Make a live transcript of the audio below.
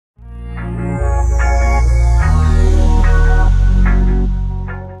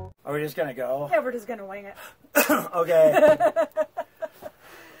we just going to go? Yeah, we're just going to wing it. Okay.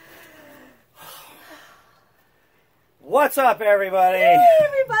 What's up, everybody? Hey,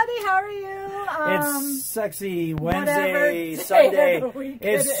 everybody. How are you? It's Sexy Wednesday, Sunday.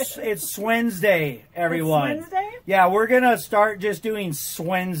 It's Wednesday, everyone. It's Wednesday? Yeah, we're going to start just doing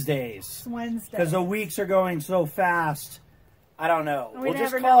Wednesdays. Wednesday. Because the weeks are going so fast. I don't know. We we'll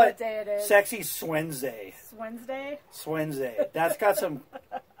just never call know what it day it is. Sexy Wednesday. Wednesday? Wednesday. That's got some...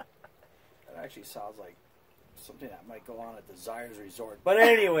 That actually sounds like something that might go on at Desires Resort. But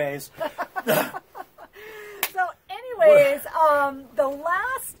anyways... So, anyways, the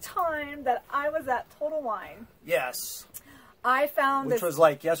last time that I was at Total Wine, Yes. I found Which was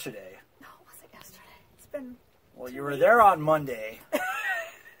like yesterday. No, it wasn't yesterday. It's been. Well, you were there on Monday,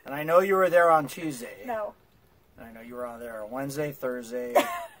 and I know you were there on Tuesday. No. And I know you were on there on Wednesday, Thursday,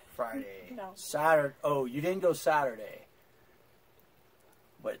 Friday, No. Saturday. Oh, you didn't go Saturday,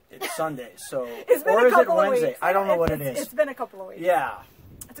 but it's Sunday. So, It's been or a is it couple of Wednesday? weeks. I don't know what it is. It's been a couple of weeks. Yeah.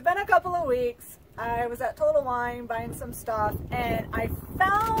 It's been a couple of weeks. I was at Total Wine buying some stuff, and I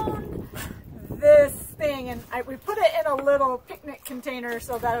found this thing, and we put it in a little picnic container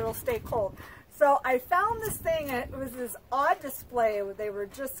so that it'll stay cold. So I found this thing, and it was this odd display. They were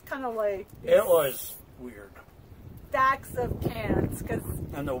just kind of like... It was weird. Stacks of cans, because...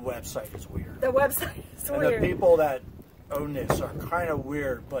 And the website is weird. The website is and weird. the people that own this are kind of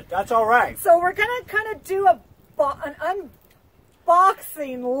weird, but that's all right. So we're going to kind of do an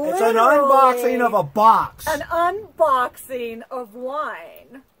unboxing, literally. It's an unboxing of a box. An unboxing of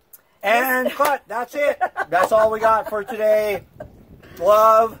wine. And cut. That's it. That's all we got for today.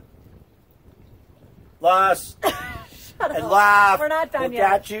 Love, lust, and laugh. We're not done Look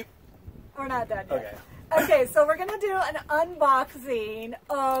yet. at you. We're not done yet. Okay. Okay, so we're going to do an unboxing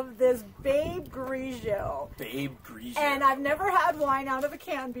of this Babe Grigio. Babe Grigio. And I've never had wine out of a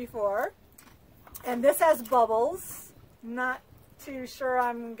can before. And this has bubbles. Not too sure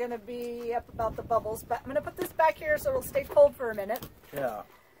I'm going to be up about the bubbles, but I'm going to put this back here so it'll stay cold for a minute. Yeah.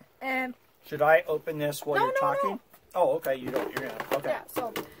 And should I open this while you're talking? No. Oh, okay. You don't. You're gonna. Okay. Yeah.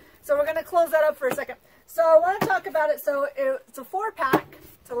 So we're going to close that up for a second. So I want to talk about it. So it's a 4-pack.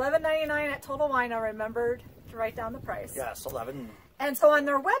 It's $11.99 at Total Wine. I remembered to write down the price. Yes, 11. And so on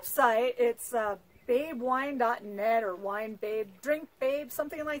their website, it's babewine.net or winebabe, drinkbabe,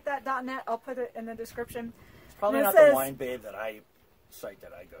 something like that, .net. I'll put it in the description. It's probably And not says, the Wine Babe site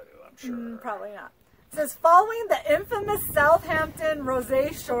that I go to, I'm sure. Probably not. It says, following the infamous Southampton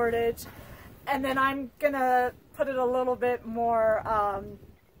rosé shortage, and then I'm going to put it a little bit more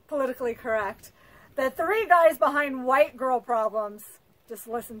politically correct. The 3 guys behind white girl problems, just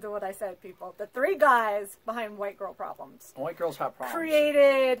listen to what I said, people. The 3 guys behind white girl problems. White girls have problems.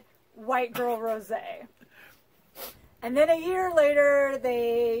 Created white girl rosé. And then a year later,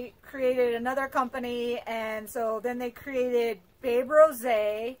 they created another company, and so then they created Babe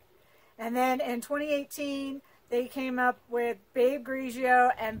Rosé. And then in 2018, they came up with Babe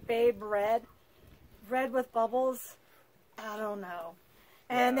Grigio and Babe Red. Red with bubbles? I don't know.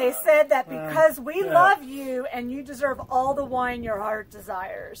 And they said that because we love you and you deserve all the wine your heart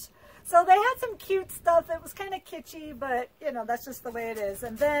desires. So they had some cute stuff. It was kind of kitschy, but, you know, that's just the way it is.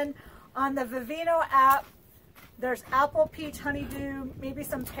 And then on the Vivino app, there's apple, peach, honeydew, maybe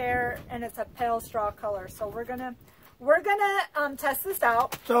some pear, and it's a pale straw color. So we're gonna test this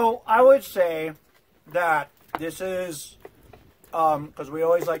out. So I would say that this is because we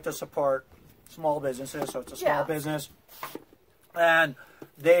always like to support small businesses. So it's a small business, and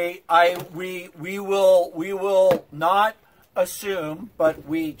we will not assume, but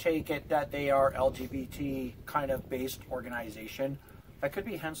we take it that they are LGBT kind of based organization. That could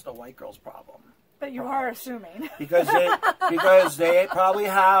be hence the white girls problem. But you are assuming. because they probably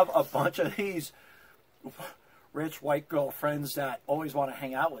have a bunch of these rich white girl friends that always want to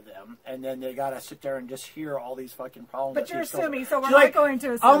hang out with them, and then they gotta sit there and just hear all these fucking problems. But you're assuming, so we're She's not like, going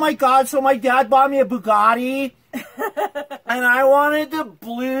to assume. Oh my god, so my dad bought me a Bugatti, and I wanted the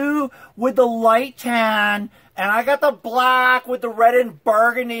blue with the light tan, and I got the black with the red and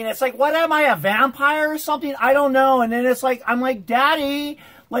burgundy, and it's like, what am I, a vampire or something? I don't know. And then it's like, I'm like, Daddy,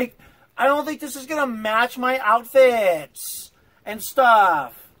 like, I don't think this is going to match my outfits and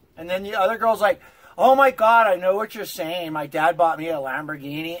stuff. And then the other girl's like, oh my God, I know what you're saying. My dad bought me a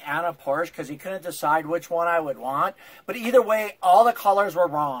Lamborghini and a Porsche because he couldn't decide which one I would want. But either way, all the colors were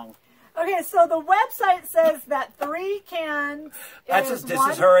wrong. Okay, so the website says that 3 cans This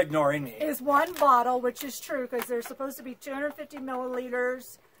is her ignoring me. Is 1 bottle, which is true because there's supposed to be 250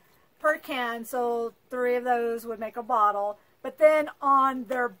 milliliters per can, so 3 of those would make a bottle. But then on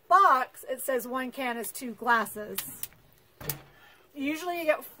their box, it says 1 can is 2 glasses. Usually you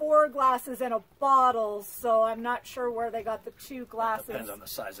get 4 glasses in a bottle, so I'm not sure where they got the 2 glasses. Depends on the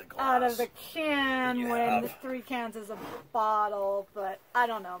size of glass. Out of the can when the 3 cans is a bottle, but I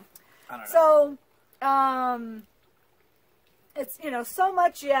don't know. So, it's, you know, So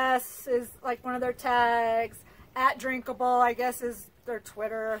Much Yes is like one of their tags. At Drinkable, I guess, is their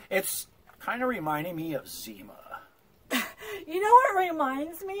Twitter. It's kind of reminding me of Zima. You know what it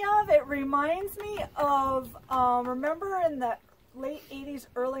reminds me of? It reminds me of, remember in the late 80s,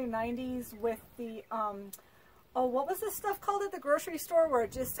 early 90s with the, what was this stuff called at the grocery store where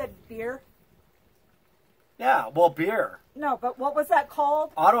it just said beer? Yeah, well, beer. No, but what was that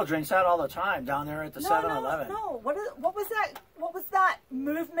called? Otto drinks that all the time down there at the 7-Eleven. No. What was that? What was that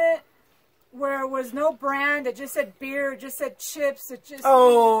movement where it was no brand? It just said beer. It just said chips. It just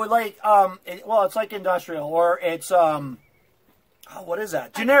like it's like industrial, or it's what is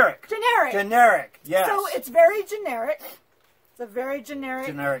that? Generic. Generic. Yes. So it's very generic. It's a very generic.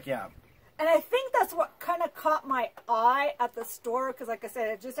 Generic, yeah. And I think that's what kind of caught my eye at the store because, like I said,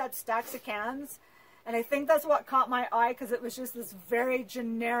 it just had stacks of cans. And I think that's what caught my eye because it was just this very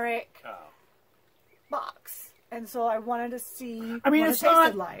generic box. And so I wanted to see what it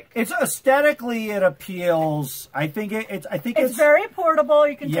tasted like. It's aesthetically, it appeals. I think it's very portable.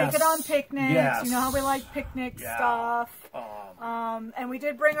 You can take it on picnics. Yes. You know how we like picnic stuff. And we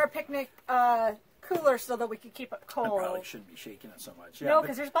did bring our picnic cooler so that we could keep it cold. I probably shouldn't be shaking it so much. No,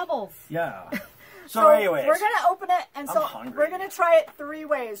 because there's bubbles. Yeah. So anyways, we're going to open it, and so hungry. We're going to try it 3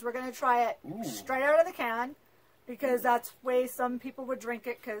 ways. We're going to try it straight out of the can, because that's the way some people would drink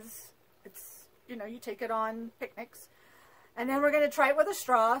it, because it's, you know, you take it on picnics. And then we're going to try it with a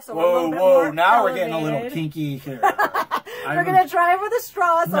straw. So now we're getting a little kinky here. We're going to try it with a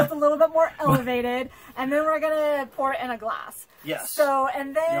straw, so it's a little bit more elevated. And then we're going to pour it in a glass. Yes. So,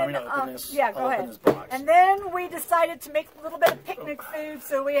 and then, you want me to open this? Yeah, go ahead. And then we decided to make a little bit of picnic food.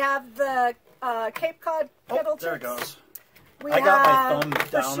 So we have the Cape Cod kettle chips. There it goes. We I got my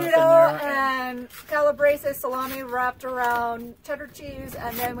thumb down up in there. And calabrese salami wrapped around cheddar cheese.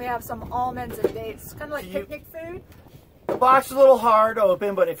 And then we have some almonds and dates. Kind of like picnic food. The box is a little hard to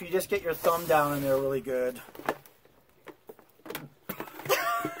open, but if you just get your thumb down in there really good.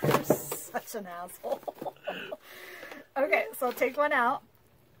 You're such an asshole. Okay, so take one out.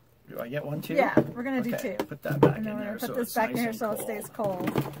 Do I get one too? Yeah, we're going to do 2. Put that back in there. We're going to put this back in here so it stays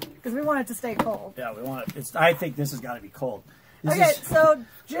cold. Because we want it to stay cold. Yeah, we want it. I think this has got to be cold. So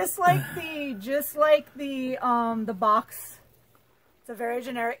just like the box, it's a very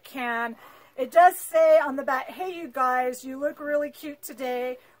generic can. It does say on the back, hey, you guys, you look really cute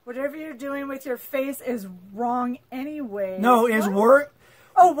today. Whatever you're doing with your face is wrong anyway. No, it's work.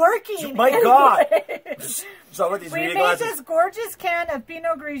 Oh, working. My God. So these we made this gorgeous can of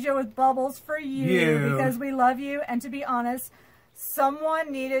Pinot Grigio with bubbles for you because we love you. And to be honest,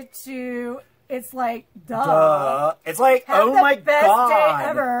 someone needed to... It's like, duh. It's like, oh my God. Best day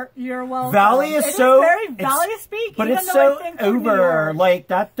ever. You're welcome. Valley is so... very Valley speak. But it's so over. Like,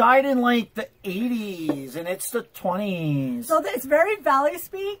 that died in, like, the 80s, and it's the 20s. So it's very Valley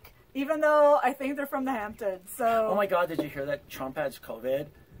speak, even though I think they're from the Hamptons. So. Oh, my God. Did you hear that Trump has COVID?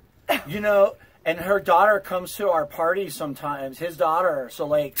 You know, and her daughter comes to our parties sometimes. His daughter. So,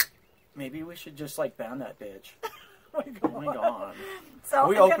 like, maybe we should just, like, ban that bitch. Oh, my God. So are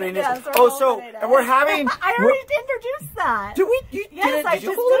we opening this? And we're having... I already introduced that. Did we? Yes, I just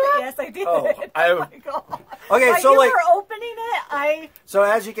did it. Yes, I did. Oh my God. Okay, so like... you were opening it, So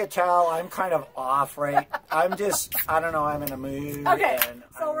as you can tell, I'm kind of off, right? I'm just, I don't know, I'm in a mood. Okay,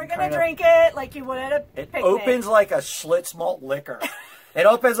 so we're going to drink it like you would at a picnic. It opens like a Schlitz malt liquor. It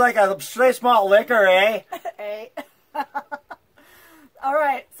opens like a Schlitz malt liquor, eh? Eh. All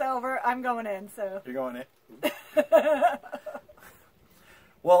right, so I'm going in, so... You're going in?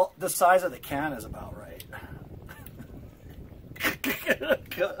 Well, the size of the can is about right.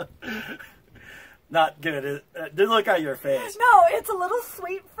 Not good. Didn't look at your face. No, it's a little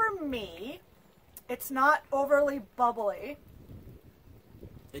sweet for me. It's not overly bubbly.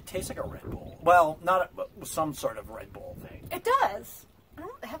 It tastes like a Red Bull. Well, not some sort of Red Bull thing. It does.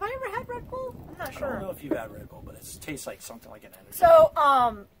 Have I ever had Red Bull? I'm not sure. I don't know if you've had Red Bull, but it tastes like something like an energy. So,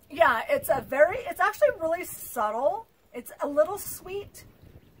 yeah, it's actually really subtle. It's a little sweet,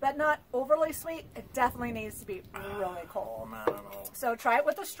 but not overly sweet. It definitely needs to be really cold. I don't know. So try it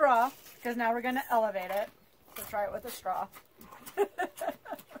with a straw, because now we're going to elevate it. So try it with a straw.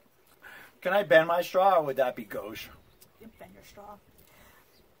 Can I bend my straw, or would that be gauche? You bend your straw.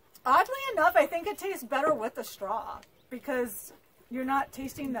 Oddly enough, I think it tastes better with the straw, because you're not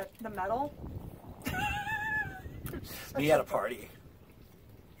tasting the metal. Me at a party.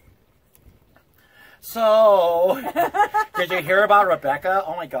 So, did you hear about Rebecca?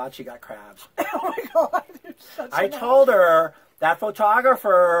 Oh my God, she got crabs. Oh my God. I told her that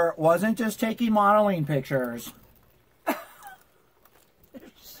photographer wasn't just taking modeling pictures.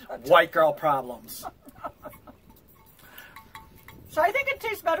 White girl problems. So I think it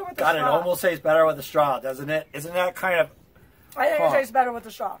tastes better with the God, straw. it almost tastes better with a straw, doesn't it? Isn't that kind of... I think it tastes better with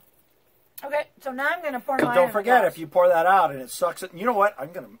the straw. Okay, so now I'm gonna pour mine. Don't forget, if you pour that out and it sucks it, you know what?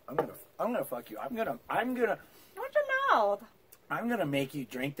 I'm gonna fuck you. I'm gonna. What's your mouth? I'm gonna make you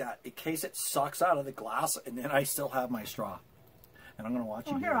drink that in case it sucks out of the glass, and then I still have my straw, and I'm gonna watch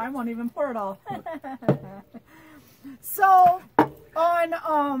you. Oh, do here, it. I won't even pour it all. So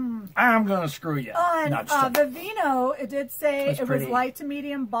on I'm gonna screw you. On the Vino, it did say That's it pretty. was light to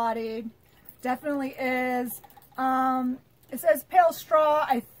medium bodied. Definitely is. It says pale straw.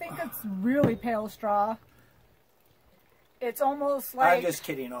 I think it's really pale straw. It's almost like... I'm just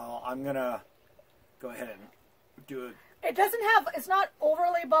kidding. I'm gonna go ahead and do it. It doesn't have... It's not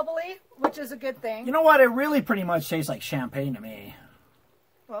overly bubbly, which is a good thing. You know what? It really pretty much tastes like champagne to me.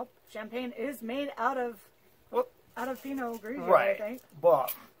 Well, champagne is made out of Pinot Grigio, Right. I think.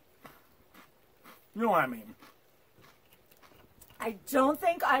 But you know what I mean. I don't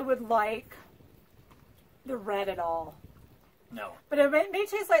think I would like the red at all. No. But it may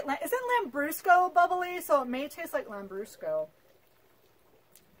taste like... Isn't Lambrusco bubbly? So it may taste like Lambrusco.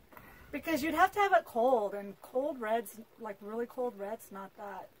 Because you'd have to have it cold. And cold reds, like really cold reds, not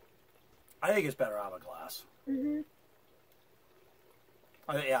that. I think it's better out of a glass. Mm-hmm.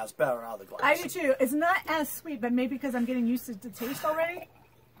 Yeah, it's better out of the glass. I do too. It's not as sweet, but maybe because I'm getting used to the taste already.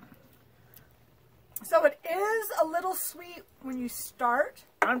 So it is a little sweet when you start.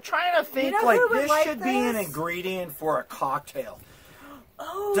 I'm trying to think, You know like, who would this like should be an this? ingredient for a cocktail.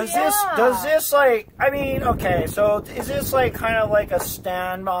 Oh, Does yeah. this, like, I mean, okay, so is this, like, kind of like a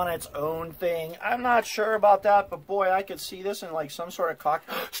stand on its own thing? I'm not sure about that, but boy, I could see this in, like, some sort of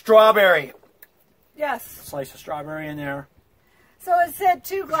cocktail. Strawberry! Yes. Slice of strawberry in there. So it said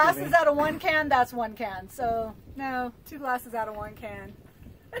 2 glasses out of 1 can. That's 1 can. So, no, 2 glasses out of 1 can.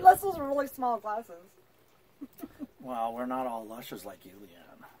 Unless those are really small glasses. Well, we're not all luscious like you,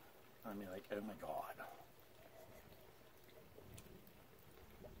 Leanne. I mean, like, oh my God.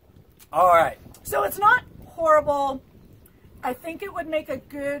 All right. So it's not horrible. I think it would make a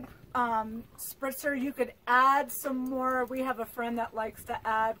good spritzer. You could add some more. We have a friend that likes to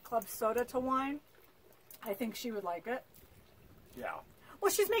add club soda to wine. I think she would like it. Yeah.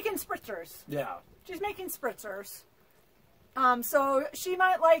 Well, she's making spritzers. Yeah. She's making spritzers. So she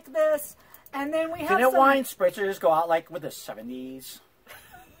might like this. And then we have Didn't some... wine spritzers go out, like, with the 70s?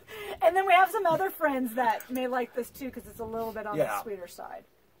 And then we have some other friends that may like this, too, because it's a little bit on the Yeah. sweeter side.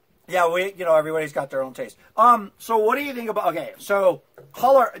 Yeah, everybody's got their own taste. So what do you think about, okay, so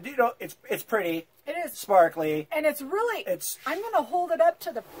color, it's pretty. It is. Sparkly. And it's really, I'm going to hold it up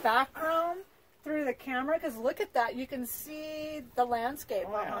to the background through the camera, because look at that. You can see the landscape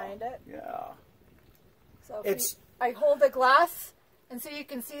behind it. Yeah. So I hold the glass, and so you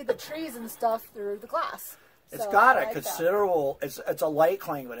can see the trees and stuff through the glass. It's So got I a like considerable, it's a light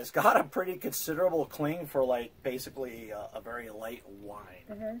cling, but it's got a pretty considerable cling for, like, basically a very light wine.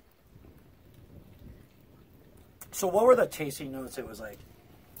 Mm-hmm. So what were the tasting notes? It was like...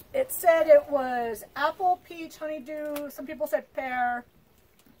 It said it was apple, peach, honeydew. Some people said pear.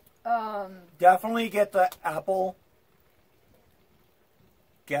 Definitely get the apple.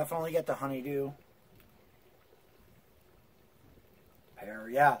 Definitely get the honeydew. Pear,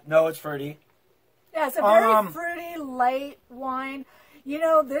 yeah. No, it's fruity. Yeah, it's a very fruity, light wine. You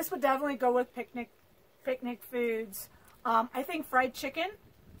know, this would definitely go with picnic foods. I think fried chicken.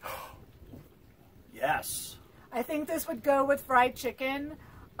 Yes. I think this would go with fried chicken.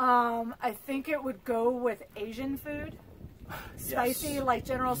 I think it would go with Asian food. Spicy, Yes. like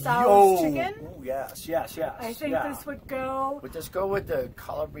General Tso's chicken. Ooh, yes, yes, yes. I think this would go... Would this go with the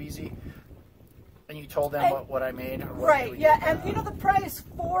Calabrese? And you told them what I made? Or what Right, yeah, and you know the price,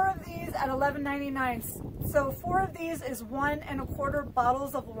 4 of these at $11.99. So 4 of these is 1 1/4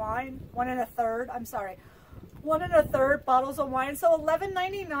 bottles of wine. 1 1/3, I'm sorry. 1 1/3 bottles of wine. So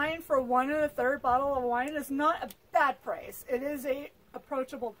 $11.99 for 1 1/3 bottle of wine is not a bad price. It is a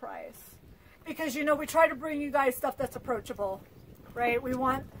approachable price. Because, you know, we try to bring you guys stuff that's approachable, right? We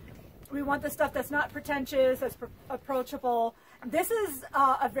want the stuff that's not pretentious, that's approachable. This is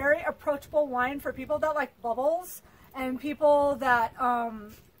a very approachable wine for people that like bubbles and people that,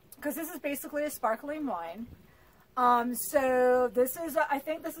 because this is basically a sparkling wine. So this is, I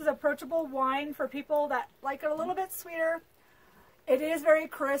think this is approachable wine for people that like it a little bit sweeter. It is very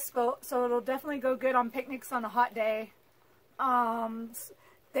crisp, so it'll definitely go good on picnics on a hot day.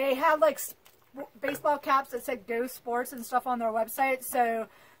 They have like baseball caps that said Go Sports and stuff on their website, so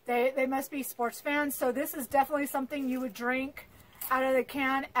they must be sports fans. So this is definitely something you would drink out of the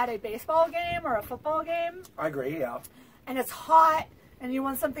can at a baseball game or a football game. I agree, yeah. And it's hot, and you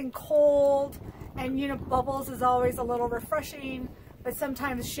want something cold, and you know, bubbles is always a little refreshing, but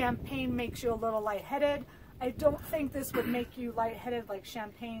sometimes champagne makes you a little lightheaded. I don't think this would make you lightheaded like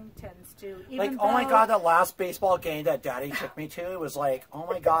champagne tends to. Like, oh my God, that last baseball game that Daddy took me to, it was like, oh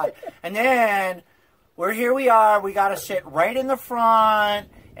my God. And then, here we are, we got to sit right in the front,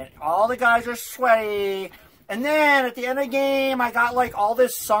 and all the guys are sweaty. And then, at the end of the game, I got, like, all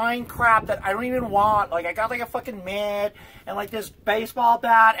this sign crap that I don't even want. Like, I got, like, a fucking mitt, and, like, this baseball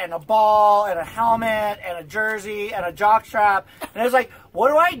bat, and a ball, and a helmet, and a jersey, and a jockstrap. And I was like, what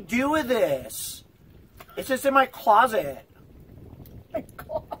do I do with this? It's just in my closet. My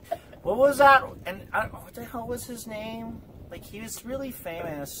God. What was that? And what the hell was his name? Like, he was really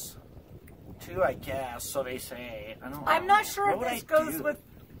famous, too, I guess, so they say. I don't know. I'm not sure if this goes with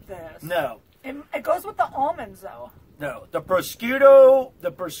this. No. It goes with the almonds, though. No. The prosciutto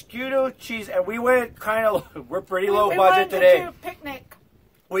cheese, and we went kind of, we're pretty low budget today. We went to a picnic.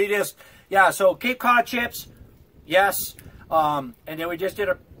 We just, yeah, so Cape Cod chips, yes. And then we just did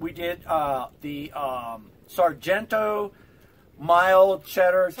the Sargento mild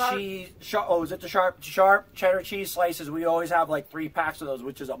cheddar cheese. Is it the sharp cheddar cheese slices? We always have like 3 packs of those,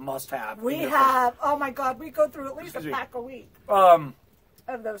 which is a must-have. We have. Oh my God, we go through at least a pack a week of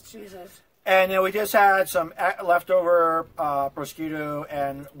those cheeses. And then we just had some leftover prosciutto,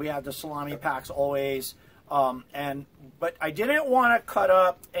 and we have the salami packs always. But I didn't want to cut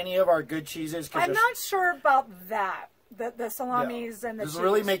up any of our good cheeses. I'm not sure about that. The salamis and the cheese. This is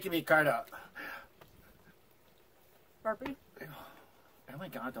really making me kind of... Burpee? Oh my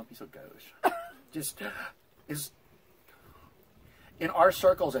God, don't be so gauche. Is in our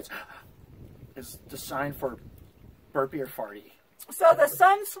circles, it's the sign for burpee or farty. So the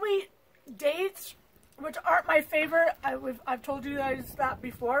Sunsweet dates, which aren't my favorite, I've told you guys that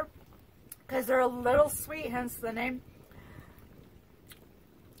before, because they're a little sweet, hence the name.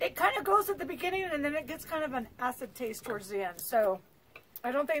 It kind of goes at the beginning, and then it gets kind of an acid taste towards the end. So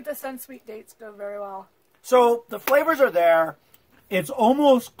I don't think the Sunsweet dates go very well. So the flavors are there. It's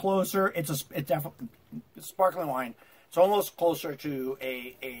almost closer. It's definitely sparkling wine. It's almost closer to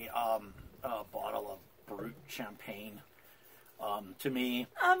a bottle of Brut champagne. To me.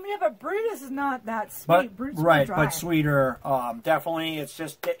 Yeah, but Brut is not that sweet. Brut's right, dry. but sweeter. Definitely,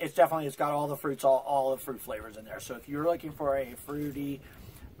 it's got all the fruits, all the fruit flavors in there. So if you're looking for a fruity,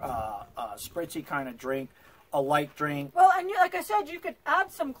 spritzy kind of drink, a light drink. Well, and like I said, you could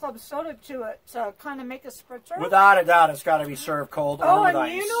add some club soda to it to kind of make a spritzer. Without a doubt, it's got to be served cold or with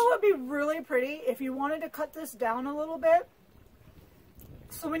ice. You know what would be really pretty if you wanted to cut this down a little bit?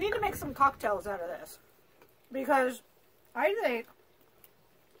 So we need to make some cocktails out of this. Because I think...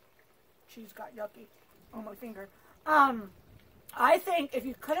 Cheese got yucky on my finger. I think if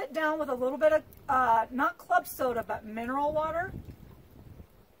you cut it down with a little bit of, not club soda, but mineral water...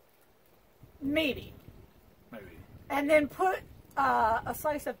 Maybe. And then put a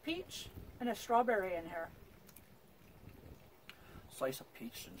slice of peach and a strawberry in here. Slice of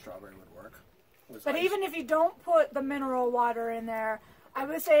peach and strawberry would work. But even if you don't put the mineral water in there, I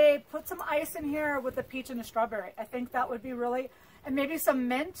would say put some ice in here with the peach and the strawberry. I think that would be really... And maybe some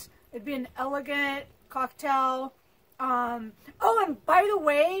mint. It'd be an elegant cocktail. Oh, and by the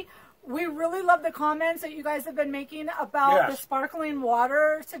way... We really love the comments that you guys have been making about the sparkling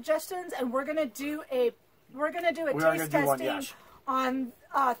water suggestions, and we're gonna do a taste testing on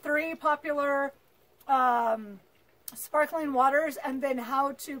 3 popular sparkling waters, and then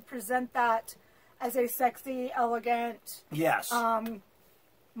how to present that as a sexy, elegant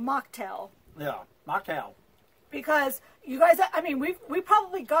mocktail. Yeah, mocktail. Because you guys, I mean, we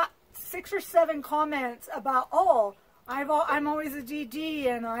probably got 6 or 7 comments about I'm always a DD,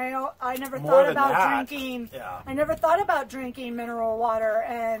 and I never thought about drinking. Yeah. I never thought about drinking mineral water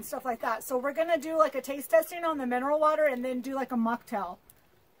and stuff like that. So we're gonna do like a taste testing on the mineral water, and then do like a mocktail.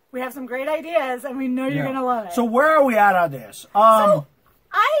 We have some great ideas, and we know you're gonna love it. So where are we at on this? So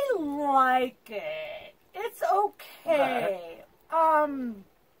I like it. It's okay.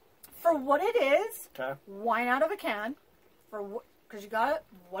 For what it is, wine out of a can. Because you got it.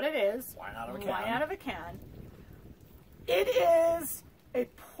 What it is. Wine out of a can. Wine out of a can. It is a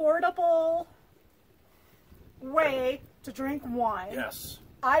portable way to drink wine. Yes.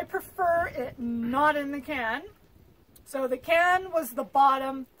 I prefer it not in the can. So the can was the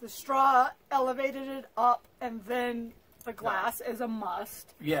bottom, the straw elevated it up, and then the glass is a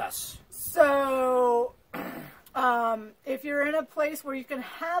must. Yes. So If you're in a place where you can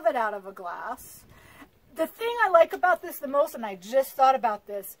have it out of a glass. The thing I like about this the most, and I just thought about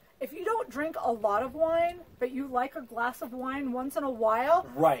this, if you don't drink a lot of wine, but you like a glass of wine once in a while,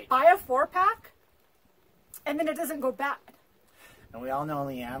 right, buy a 4-pack, and then it doesn't go bad. And we all know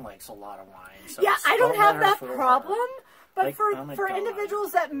Leanne likes a lot of wine. So yeah, I don't have that problem. But like, for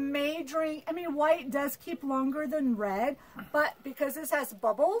individuals that may drink, I mean, white does keep longer than red, but because this has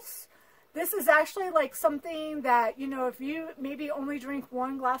bubbles, this is actually like something that, you know, if you maybe only drink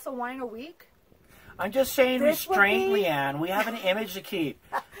 1 glass of wine a week. I'm just saying restraint, Leanne. We have an image to keep.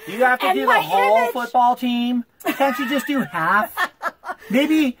 Do you have to do the whole football team? Can't you just do half?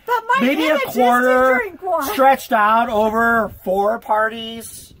 Maybe a quarter stretched out over 4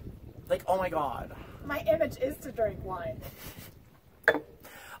 parties. Like, oh my God. My image is to drink wine.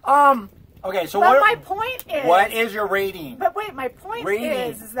 Okay, so my point is... What is your rating? But wait, my point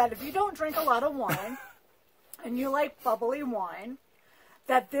is that if you don't drink a lot of wine, and you like bubbly wine,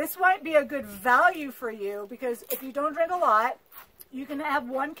 that this might be a good value for you, because if you don't drink a lot, you can have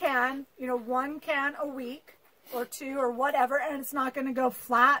 1 can, you know, 1 can a week, or 2, or whatever, and it's not going to go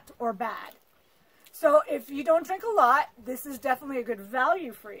flat or bad. So if you don't drink a lot, this is definitely a good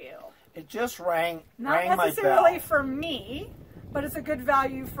value for you. It just rang my bell. Not necessarily for me, but it's a good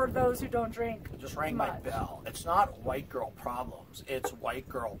value for those who don't drink. It just rang my bell. It's not white girl problems. It's white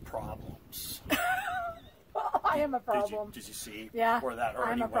girl problems. I am a problem. Did you see? Yeah, where that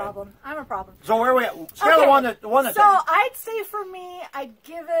already I'm a problem. I'm a problem. So where are we at? Scale the one that. So I'd say for me, I'd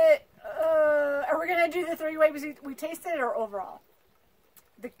give it. Are we gonna do the 3-way? We tasted it or overall?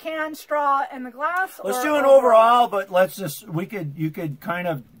 The can, straw, and the glass. Let's do an overall, but let's just you could kind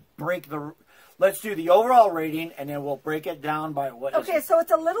of break the. Let's do the overall rating, and then we'll break it down by what. Okay, so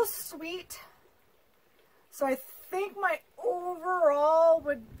it's a little sweet. So I think my overall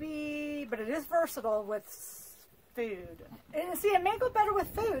would be, but it is versatile with food. And see, it may go better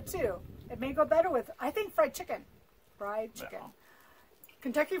with food too. It may go better with, I think, fried chicken. Fried chicken. Yeah.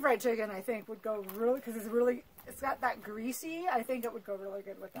 Kentucky Fried Chicken, I think, would go really, because it's got that greasy. I think it would go really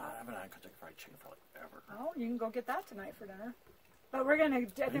good with that. I haven't had Kentucky Fried Chicken for like ever. Oh, you can go get that tonight for dinner. But I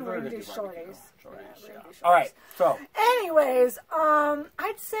think we're going to do shorties. Yeah. All right, so. Anyways,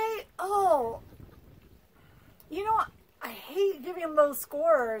 I'd say, you know, I hate giving low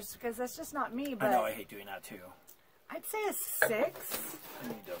scores because that's just not me. But I know, I hate doing that too. I'd say a 6. I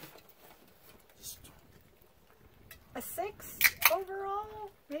need to just... A 6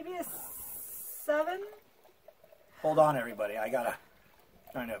 overall? Maybe a 7? Hold on, everybody. I gotta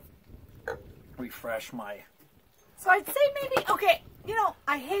kind of refresh my... So I'd say maybe, okay, you know,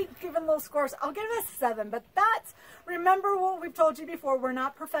 I hate giving low scores. I'll give it a 7, but that's, remember what we've told you before, we're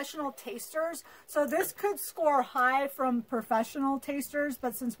not professional tasters. So this could score high from professional tasters,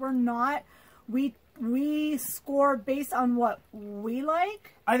 but since we're not, we score based on what we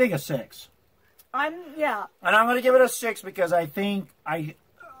like. I think a 6. Yeah. And I'm going to give it a 6 because I think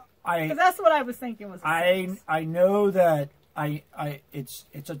because that's what I was thinking was a 6. I know that it's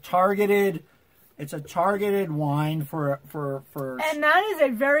a targeted wine for and that is a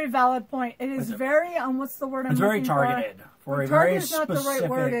very valid point. It is very what's the word I'm looking for? It's very targeted for a very specific. Target is not the right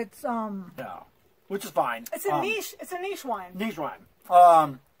word. It's yeah, which is fine. It's a niche. It's a niche wine. Niche wine.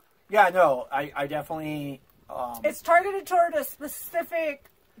 Yeah, no, I definitely. It's targeted toward a specific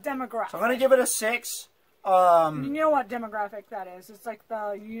demographic. So I'm gonna give it a 6. You know what demographic that is? It's like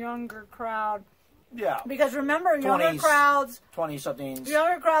the younger crowd. Yeah. Because remember, younger crowds... 20-somethings.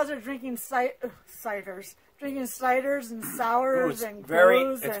 Younger crowds are drinking ciders. Drinking ciders and sours and It's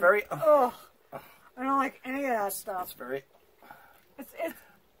very... I don't like any of that stuff. It's very... It's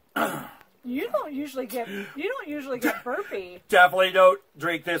you don't usually get burpy. Definitely don't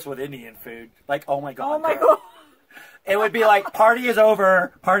drink this with Indian food. Like, oh my God. Oh my God. It would be like, party's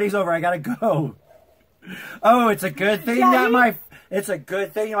over, I gotta go. Oh, it's a good thing It's a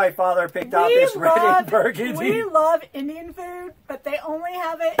good thing my father picked out this red and burgundy. We love Indian food, but they only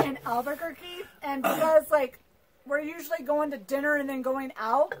have it in Albuquerque. And because, like, we're usually going to dinner and then going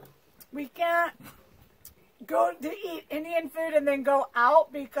out, we can't go to eat Indian food and then go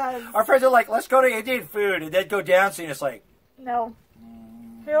out because... Our friends are like, let's go to Indian food and then go dancing. It's like... No.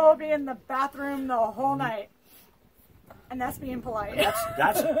 He'll be in the bathroom the whole night. And that's being polite.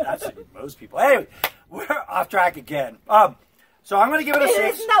 That's most people. Anyway, we're off track again. So I'm going to give it a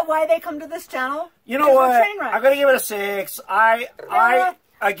 6. Isn't that why they come to this channel? You know what? I'm going to give it a 6.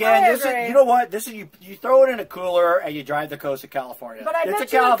 Again, this is, you know what? This is you throw it in a cooler and you drive the coast of California. But I bet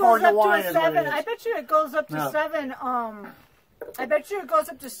it's a California wine. I bet you it goes up to 7. I bet you it goes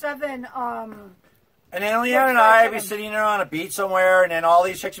up to 7 And then Leanne and I would be sitting there on a beach somewhere, and then all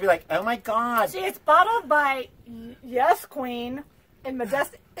these chicks would be like, "Oh my god!" See, it's bottled by Yes Queen in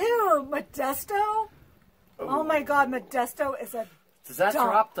Modesto. Ew, Modesto. Ooh. Oh my god, Modesto is a. Does that dump.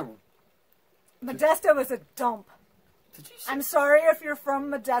 drop the? Modesto is a dump. Did you say... I'm sorry if you're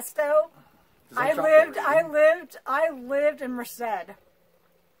from Modesto. I lived in Merced,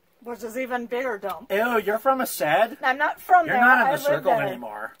 which is even bigger dump. Ew, you're from Merced? I'm not from there. You're not in the circle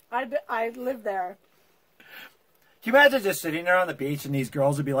anymore. I live there. Can you imagine just sitting there on the beach and these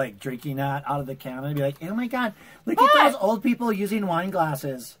girls would be like drinking that out of the can and be like, "Oh my god, look at those old people using wine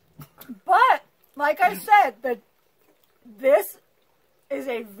glasses." But like I said, this is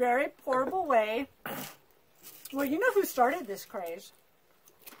a very portable way. Well, you know who started this craze?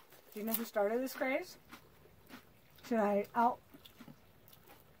 Do you know who started this craze? Should I out?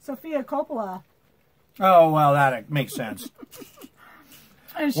 Sofia Coppola. Oh, well, that makes sense.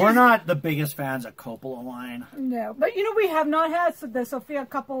 And we're not the biggest fans of Coppola wine. No, but you know we have not had the Sofia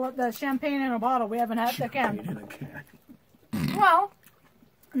Coppola, the champagne in a bottle. We haven't had the can. Well,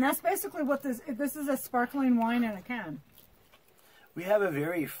 and that's basically what this is, a sparkling wine in a can. We have a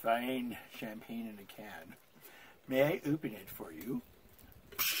very fine champagne in a can. May I open it for you?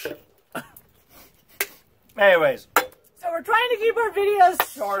 Anyways. So we're trying to keep our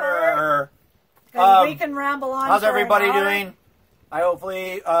videos shorter. We can ramble on. How's everybody doing? I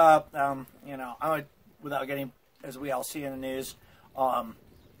hopefully, you know, without getting, as we all see in the news,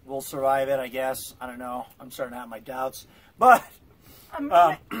 we'll survive it, I guess. I don't know. I'm starting to have my doubts. But,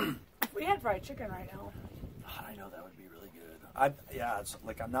 we had fried chicken right now. I know that would be really good. Yeah, it's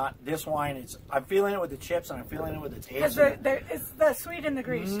like this wine, I'm feeling it with the chips and I'm feeling it with the taste. It's the sweet and the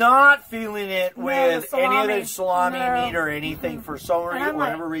grease. Not feeling it with any of the salami meat or anything for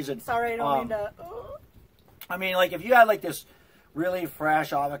whatever reason. Sorry, I don't mean to. I mean, like, if you had like this really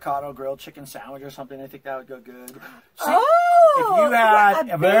fresh avocado grilled chicken sandwich or something, I think that would go good. See, if you had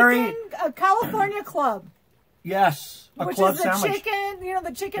a California club. Yes, which club is the sandwich. Chicken, you know,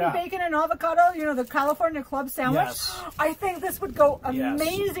 the chicken, bacon, and avocado, you know, the California club sandwich. Yes. I think this would go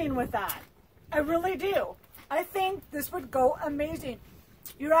amazing with that. I really do. I think this would go amazing.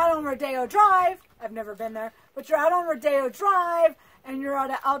 You're out on Rodeo Drive. I've never been there, but you're out on Rodeo Drive, and you're at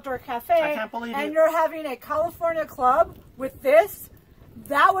an outdoor cafe, I can't believe and you're having a California club with this.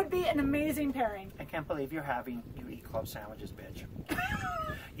 That would be an amazing pairing. I can't believe you eat club sandwiches, bitch.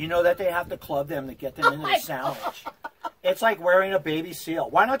 You know that they have to club them to get them into the sandwich. It's like wearing a baby seal.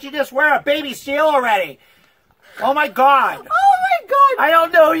 Why don't you just wear a baby seal already? Oh my god. Oh my god. I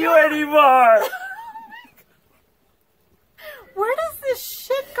don't know you anymore. Where does this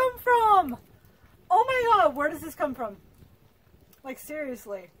shit come from? Oh my god, where does this come from? Like,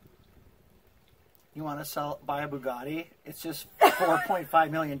 seriously. You want to buy a Bugatti? It's just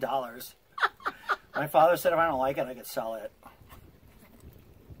 $4.5 million. My father said if I don't like it, I could sell it.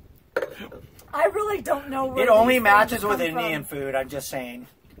 I really don't know where it only matches with Indian food, I'm just saying.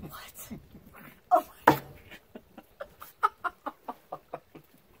 What? Oh my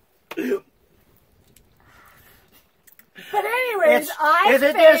god. But anyways,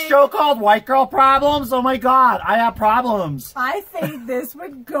 Isn't this show called White Girl Problems? Oh my god, I have problems. I think this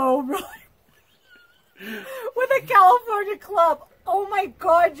would go really with a California club. Oh my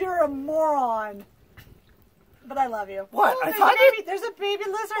god, you're a moron. But I love you. What? Oh, there's a baby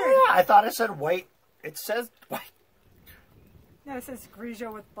lizard. Oh, yeah, I thought it said white. It says white. No, it says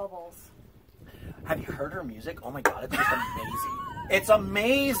Grigio with bubbles. Have you heard her music? Oh my god, it's just amazing. It's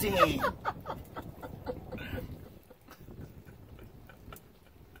amazing.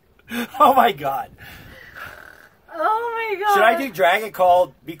 Oh my god. Oh my god. Should I do drag it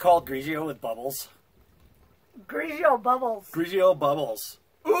be called Grigio with bubbles? Grigio Bubbles. Grigio Bubbles.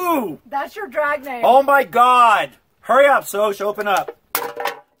 Ooh! That's your drag name. Oh my god! Hurry up, Soch, open up.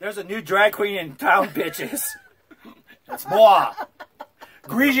 There's a new drag queen in town, bitches. That's moi.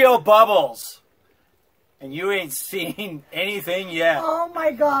 Grigio Bubbles. And you ain't seen anything yet. Oh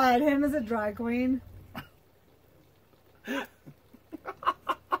my god, him as a drag queen.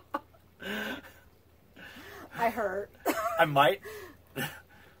 I hurt. I might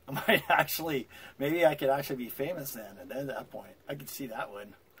actually, maybe I could actually be famous then, and then at that point, I could see that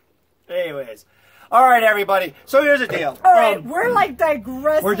one. Anyways. All right, everybody. So here's the deal. All right, we're like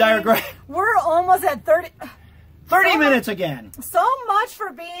digressing. We're digressing. We're almost at 30 minutes again. So much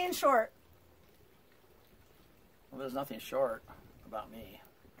for being short. Well, there's nothing short about me.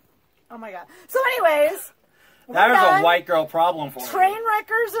 Oh my god. So anyways, that is a white girl problem for Train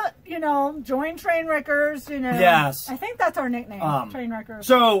wreckers, you know, join train wreckers, you know. Yes. I think that's our nickname, train wreckers.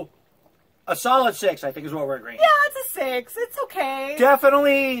 So, a solid 6, I think, is what we're agreeing. Yeah, it's a 6. It's okay.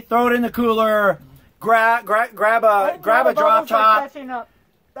 Definitely throw it in the cooler. grab a drop bubbles top. Are catching up.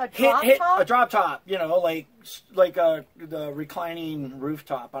 A Hit top? a drop top, you know, like the reclining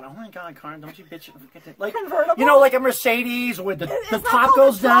rooftop. Oh my God, Karen, don't you bitch! Like Convertible? You know, like a Mercedes with the It's top not goes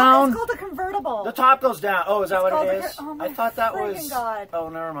called a top, down. It's called a convertible. The top goes down. Oh, is that what it is? Oh my I thought that was. God. Oh,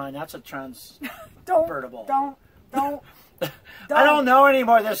 never mind. That's a Don't. convertible. Don't. I don't know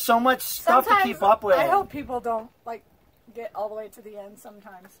anymore. There's so much stuff Sometimes, to keep up with. I hope people don't like get all the way to the end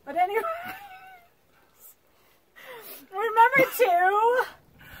sometimes. But anyway, remember to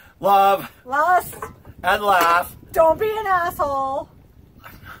love, lust, and laugh. don't be an asshole.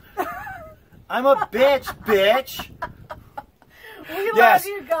 I'm a bitch. We Yes. love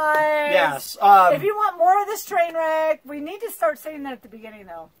you guys. Yes. If you want more of this train wreck, we need to start saying that at the beginning,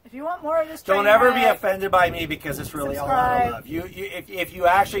 though. If you want more of this train Don't ever wreck, be offended by me because it's really all out of Subscribe. love. If you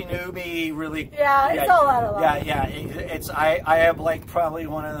actually knew me really, Yeah, it's all out of love. Yeah. It's I am like probably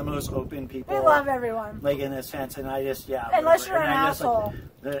one of the most open people. we love everyone. Like in a sense, and I just Unless you're and an I just, like,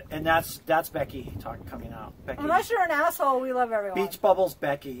 asshole. and that's Becky coming out. Becky. Unless you're an asshole, we love everyone. Beach Bubbles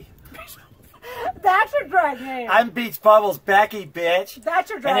Becky. That's your drag name. I'm Beach Bubbles Becky, bitch. That's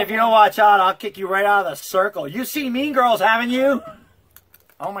your drag And if you name. don't watch out, I'll kick you right out of the circle. You seen Mean Girls, haven't you?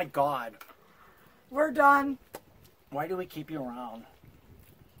 Oh my God. We're done. Why do we keep you around?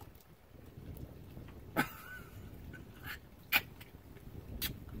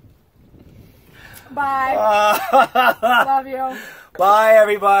 Bye. Love you. Bye,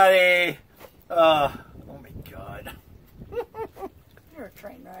 everybody. Oh my God. You're a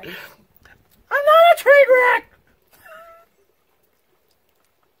train wreck. I'm not a train wreck.